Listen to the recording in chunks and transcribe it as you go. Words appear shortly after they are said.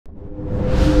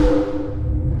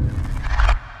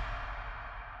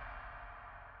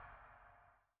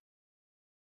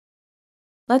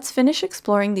Let's finish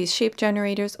exploring these shape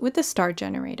generators with the star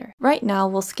generator. Right now,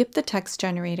 we'll skip the text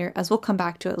generator as we'll come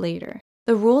back to it later.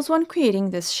 The rules when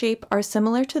creating this shape are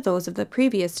similar to those of the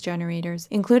previous generators,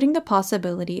 including the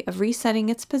possibility of resetting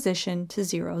its position to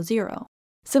 0, 0.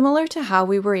 Similar to how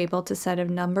we were able to set a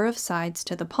number of sides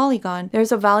to the polygon,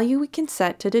 there's a value we can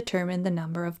set to determine the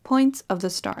number of points of the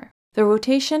star. The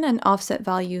rotation and offset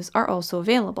values are also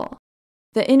available.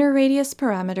 The inner radius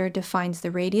parameter defines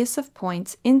the radius of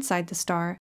points inside the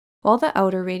star, while the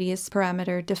outer radius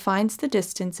parameter defines the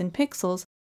distance in pixels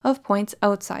of points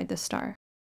outside the star.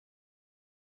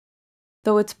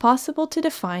 Though it's possible to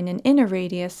define an inner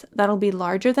radius that'll be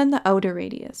larger than the outer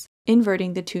radius,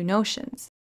 inverting the two notions.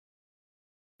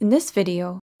 In this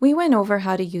video, we went over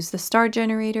how to use the star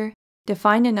generator,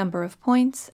 define a number of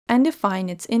points, and define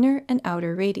its inner and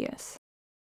outer radius.